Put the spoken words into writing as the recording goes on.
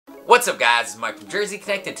What's up guys, it's Mike from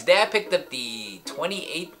JerseyConnect, and today I picked up the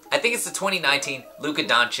 2019 Luka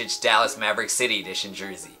Doncic Dallas Mavericks City Edition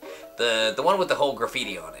jersey. The one with the whole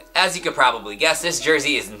graffiti on it. As you could probably guess, this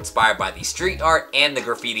jersey is inspired by the street art and the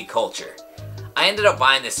graffiti culture. I ended up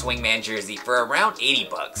buying this Swingman jersey for around 80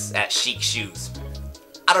 bucks at Chic Shoes.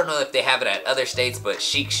 I don't know if they have it at other states, but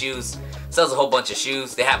Chic Shoes sells a whole bunch of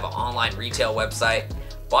shoes. They have an online retail website.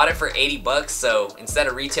 Bought it for 80 bucks, so instead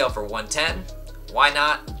of retail for 110, why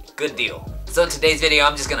not? Good deal. So in today's video,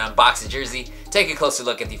 I'm just going to unbox the jersey, take a closer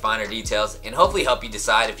look at the finer details, and hopefully help you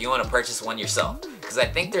decide if you want to purchase one yourself, because I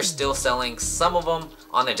think they're still selling some of them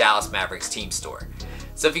on the Dallas Mavericks team store.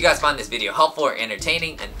 So if you guys find this video helpful or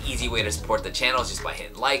entertaining, an easy way to support the channel is just by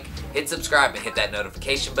hitting like, hit subscribe, and hit that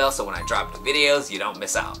notification bell so when I drop new videos, you don't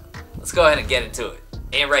miss out. Let's go ahead and get into it.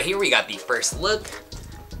 And right here we got the first look.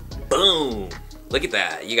 Boom! Look at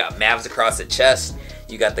that. You got Mavs across the chest.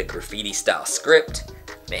 You got the graffiti style script.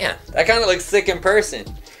 Man, that kind of looks sick in person.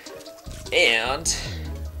 And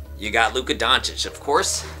you got Luka Doncic, of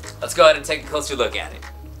course. Let's go ahead and take a closer look at it.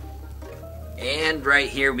 And right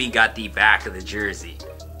here we got the back of the jersey.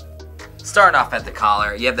 Starting off at the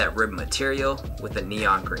collar, you have that rib material with the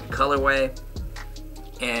neon green colorway.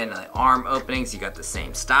 And the arm openings, you got the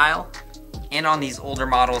same style. And on these older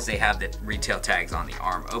models, they have the retail tags on the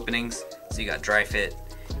arm openings. So you got dry fit,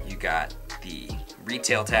 you got the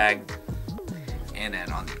retail tag, and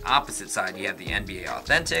then on the opposite side you have the NBA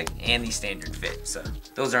Authentic and the standard fit. So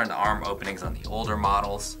those are in the arm openings on the older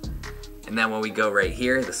models. And then when we go right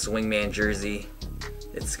here, the Swingman jersey,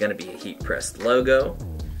 it's going to be a heat pressed logo.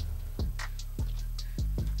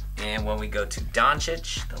 And when we go to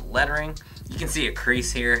Doncic, the lettering, you can see a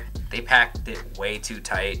crease here. They packed it way too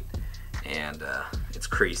tight and it's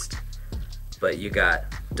creased. But you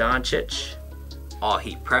got Doncic, all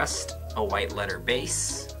heat pressed, a white letter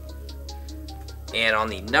base. And on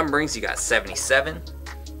the numberings, you got 77.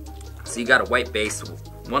 So you got a white base.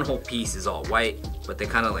 One whole piece is all white, but they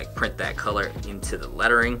kind of like print that color into the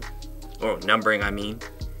lettering, or numbering I mean.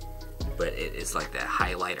 But it is like that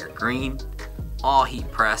highlighter green, all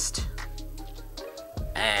heat pressed.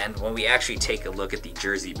 And when we actually take a look at the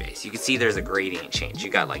jersey base, you can see there's a gradient change. You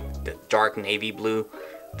got like the dark navy blue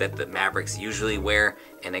that the Mavericks usually wear,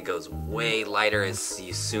 and it goes way lighter as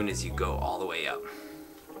soon as you go all the way up.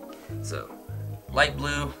 So light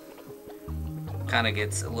blue kind of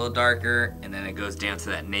gets a little darker, and then it goes down to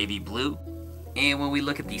that navy blue. And when we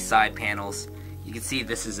look at these side panels, you can see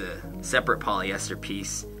this is a separate polyester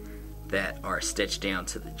piece that are stitched down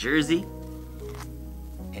to the jersey.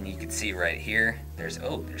 And you can see right here, there's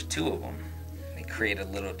two of them. They create a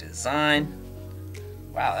little design.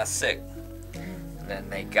 Wow, that's sick. And then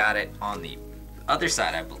they got it on the other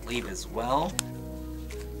side, I believe, as well.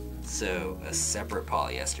 So a separate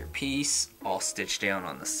polyester piece, all stitched down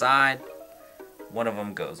on the side. One of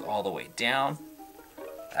them goes all the way down.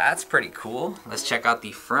 That's pretty cool. Let's check out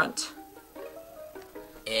the front.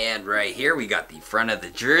 And right here we got the front of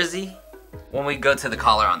the jersey. When we go to the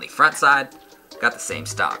collar on the front side, got the same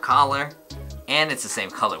style collar, and it's the same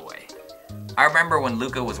colorway. I remember when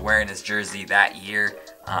Luka was wearing his jersey that year,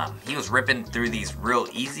 he was ripping through these real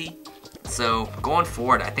easy. So going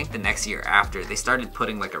forward, I think the next year after, they started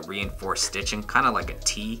putting like a reinforced stitching, kind of like a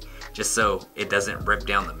T, just so it doesn't rip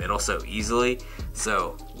down the middle so easily.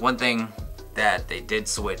 So one thing that they did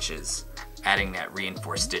switch is adding that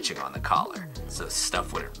reinforced stitching on the collar, so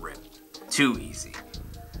stuff wouldn't rip too easy.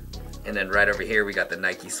 And then right over here, we got the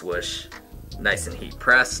Nike swoosh, nice and heat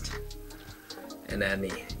pressed. And then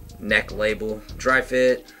the neck label, dry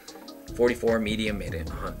fit, 44 medium, made in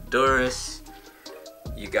Honduras.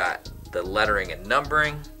 You got the lettering and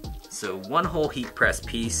numbering, so one whole heat press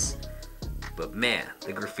piece. But man,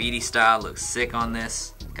 the graffiti style looks sick on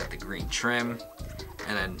this. Got the green trim,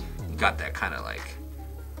 and then you got that kind of like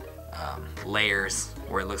layers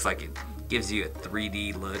where it looks like it gives you a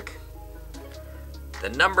 3D look. The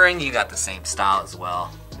numbering, you got the same style as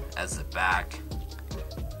well as the back.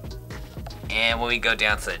 And when we go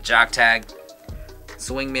down to the jock tag,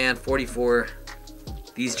 Swingman 44.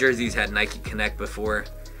 These jerseys had Nike Connect before,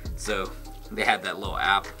 so they had that little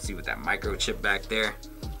app. See with that microchip back there.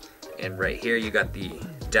 And right here you got the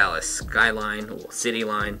Dallas skyline, or city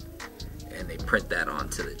line, and they print that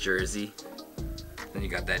onto the jersey. Then you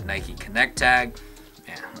got that Nike Connect tag.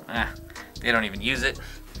 Yeah, they don't even use it.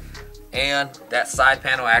 And that side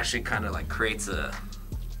panel actually kind of like creates a,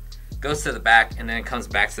 goes to the back and then it comes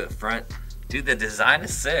back to the front. Dude, the design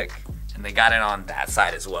is sick. And they got it on that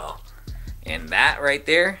side as well. And that right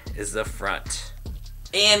there is the front.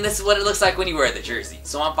 And this is what it looks like when you wear the jersey.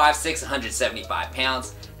 So I'm 5'6", 175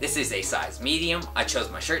 pounds. This is a size medium. I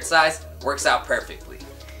chose my shirt size. Works out perfectly.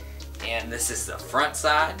 And this is the front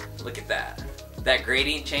side. Look at that. That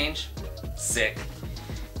gradient change, sick.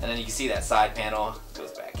 And then you can see that side panel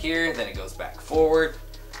goes back here, then it goes back forward.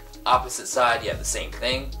 Opposite side, you have the same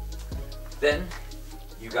thing. Then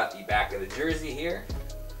you got the back of the jersey here.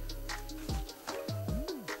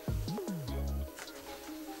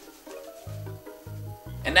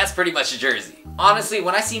 And that's pretty much a jersey. Honestly,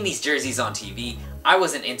 when I seen these jerseys on TV, I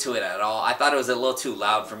wasn't into it at all. I thought it was a little too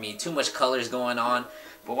loud for me, too much colors going on.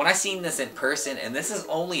 But when I seen this in person, and this is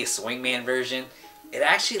only a Swingman version, it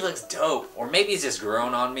actually looks dope. Or maybe it's just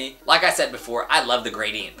grown on me. Like I said before, I love the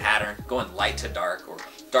gradient pattern, going light to dark or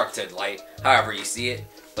dark to light, however you see it.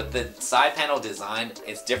 But the side panel design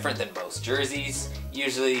is different than most jerseys.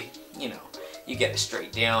 Usually, you know, you get it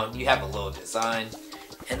straight down, you have a little design.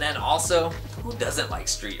 And then also, who doesn't like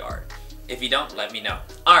street art? If you don't, let me know.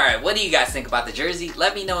 Alright, what do you guys think about the jersey?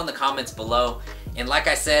 Let me know in the comments below. And like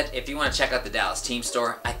I said, if you want to check out the Dallas team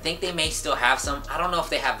store, I think they may still have some. I don't know if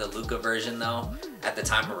they have the Luka version though, at the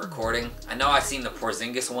time of recording. I know I've seen the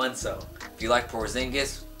Porzingis one, so if you like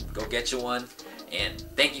Porzingis, go get you one. And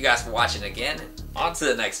thank you guys for watching again. On to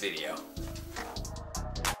the next video.